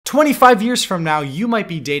25 years from now, you might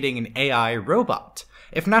be dating an AI robot.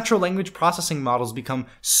 If natural language processing models become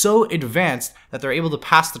so advanced that they're able to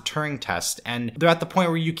pass the Turing test and they're at the point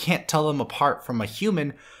where you can't tell them apart from a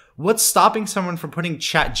human, what's stopping someone from putting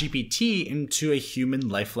ChatGPT into a human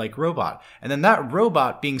lifelike robot? And then that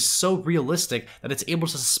robot being so realistic that it's able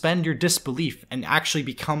to suspend your disbelief and actually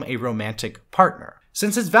become a romantic partner.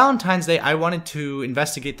 Since it's Valentine's Day, I wanted to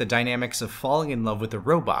investigate the dynamics of falling in love with a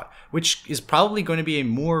robot, which is probably going to be a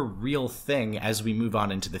more real thing as we move on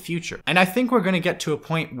into the future. And I think we're going to get to a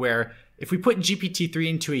point where if we put GPT-3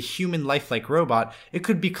 into a human lifelike robot, it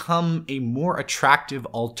could become a more attractive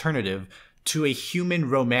alternative to a human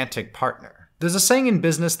romantic partner. There's a saying in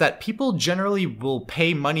business that people generally will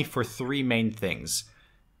pay money for three main things: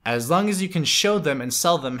 as long as you can show them and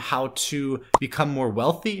sell them how to become more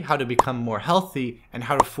wealthy, how to become more healthy, and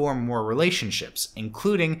how to form more relationships,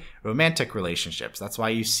 including romantic relationships. That's why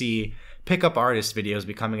you see pickup artist videos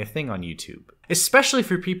becoming a thing on YouTube. Especially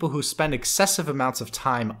for people who spend excessive amounts of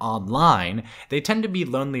time online, they tend to be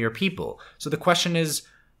lonelier people. So the question is,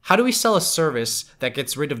 how do we sell a service that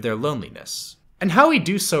gets rid of their loneliness? And how we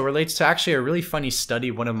do so relates to actually a really funny study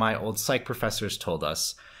one of my old psych professors told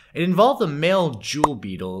us. It involved a male jewel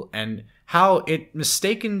beetle and how it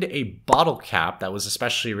mistaken a bottle cap that was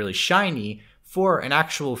especially really shiny for an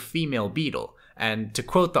actual female beetle. And to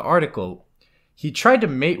quote the article, he tried to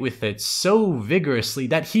mate with it so vigorously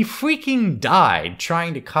that he freaking died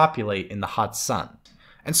trying to copulate in the hot sun.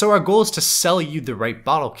 And so our goal is to sell you the right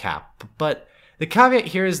bottle cap, but the caveat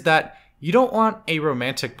here is that you don't want a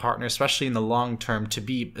romantic partner, especially in the long term, to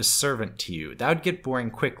be a servant to you. That would get boring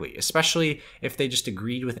quickly, especially if they just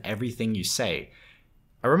agreed with everything you say.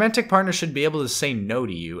 A romantic partner should be able to say no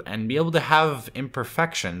to you and be able to have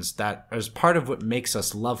imperfections that is part of what makes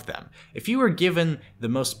us love them. If you were given the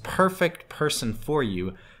most perfect person for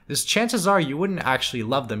you, there's chances are you wouldn't actually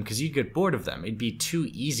love them because you'd get bored of them. It'd be too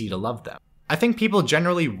easy to love them. I think people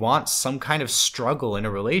generally want some kind of struggle in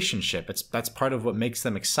a relationship. That's part of what makes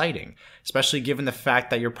them exciting, especially given the fact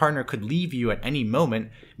that your partner could leave you at any moment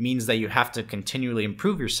means that you have to continually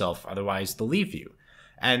improve yourself, otherwise they'll leave you.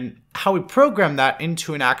 And how we program that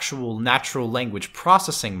into an actual natural language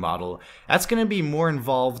processing model, that's going to be more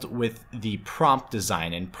involved with the prompt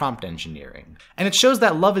design and prompt engineering. And it shows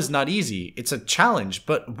that love is not easy, it's a challenge,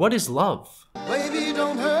 but what is love? Baby,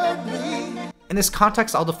 don't hurt me. In this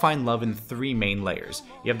context, I'll define love in three main layers.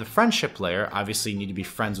 You have the friendship layer. Obviously, you need to be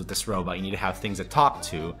friends with this robot. You need to have things to talk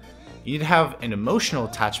to. You need to have an emotional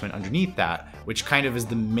attachment underneath that, which kind of is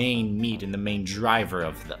the main meat and the main driver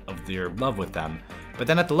of your love with them. But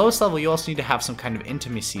then at the lowest level, you also need to have some kind of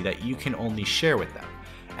intimacy that you can only share with them.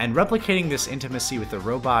 And replicating this intimacy with the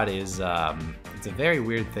robot is it's a very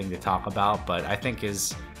weird thing to talk about, but I think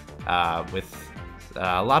is with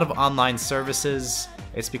a lot of online services,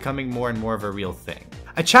 it's becoming more and more of a real thing.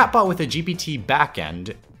 A chatbot with a GPT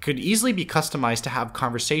backend could easily be customized to have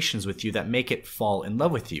conversations with you that make it fall in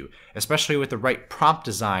love with you, especially with the right prompt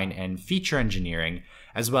design and feature engineering,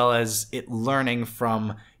 as well as it learning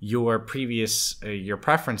from your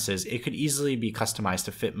preferences. It could easily be customized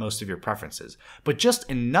to fit most of your preferences, but just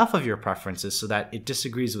enough of your preferences so that it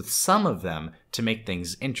disagrees with some of them to make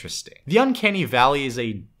things interesting. The Uncanny Valley is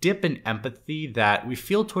a dip in empathy that we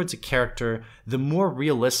feel towards a character the more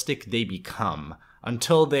realistic they become,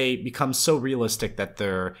 until they become so realistic that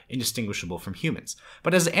they're indistinguishable from humans.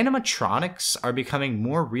 But as animatronics are becoming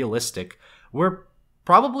more realistic, we're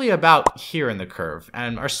probably about here in the curve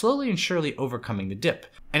and are slowly and surely overcoming the dip.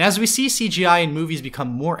 And as we see CGI in movies become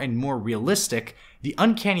more and more realistic, the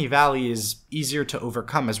Uncanny Valley is easier to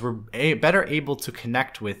overcome as we're better able to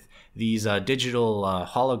connect with these digital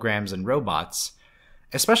holograms and robots.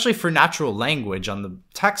 Especially for natural language on the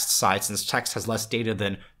text side, since text has less data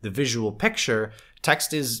than the visual picture,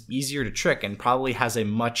 text is easier to trick and probably has a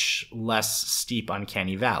much less steep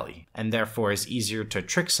uncanny valley, and therefore is easier to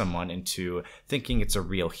trick someone into thinking it's a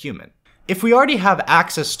real human. If we already have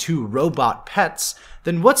access to robot pets,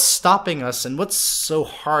 then what's stopping us and what's so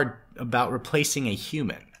hard about replacing a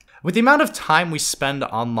human? With the amount of time we spend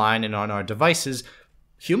online and on our devices,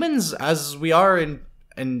 humans, as we are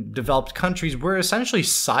in developed countries, we're essentially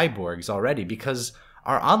cyborgs already because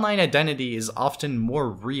our online identity is often more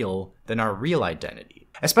real than our real identity.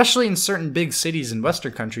 Especially in certain big cities in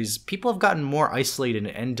Western countries, people have gotten more isolated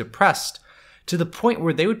and depressed to the point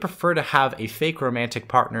where they would prefer to have a fake romantic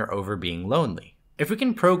partner over being lonely. If we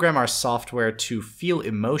can program our software to feel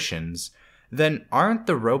emotions, then aren't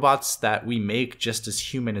the robots that we make just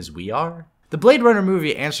as human as we are? The Blade Runner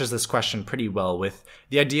movie answers this question pretty well with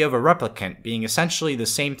the idea of a replicant being essentially the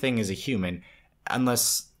same thing as a human,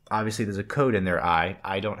 unless obviously there's a code in their eye.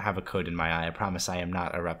 I don't have a code in my eye. I promise I am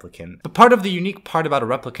not a replicant. But part of the unique part about a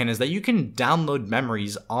replicant is that you can download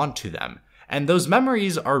memories onto them. And those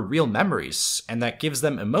memories are real memories, and that gives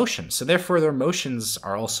them emotions. So therefore their emotions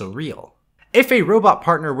are also real. If a robot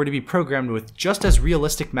partner were to be programmed with just as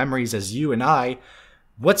realistic memories as you and I,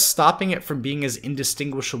 what's stopping it from being as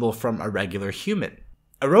indistinguishable from a regular human?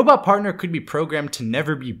 A robot partner could be programmed to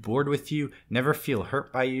never be bored with you, never feel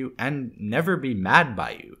hurt by you, and never be mad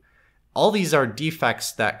by you. All these are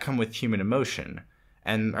defects that come with human emotion,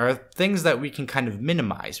 and are things that we can kind of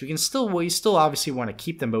minimize. We still obviously want to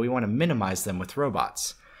keep them, but we want to minimize them with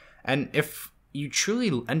robots. And if you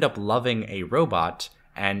truly end up loving a robot,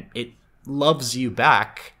 and it loves you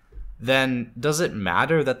back, then does it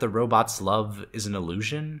matter that the robot's love is an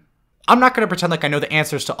illusion? I'm not going to pretend like I know the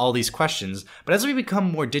answers to all these questions, but as we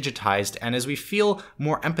become more digitized and as we feel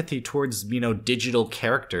more empathy towards, digital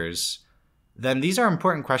characters, then these are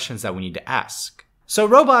important questions that we need to ask. So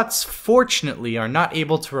robots, fortunately, are not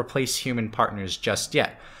able to replace human partners just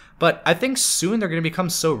yet. But I think soon they're going to become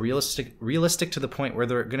so realistic to the point where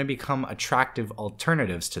they're going to become attractive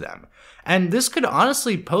alternatives to them. And this could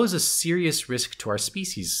honestly pose a serious risk to our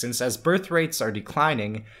species, since as birth rates are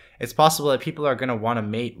declining, it's possible that people are going to want to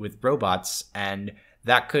mate with robots, and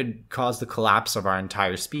that could cause the collapse of our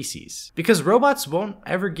entire species. Because robots won't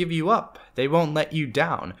ever give you up. They won't let you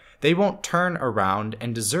down. They won't turn around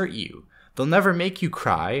and desert you. They'll never make you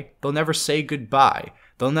cry. They'll never say goodbye.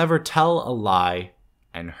 They'll never tell a lie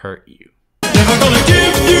and hurt you. Never gonna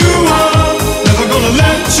give you up, never gonna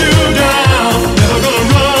let you down, never gonna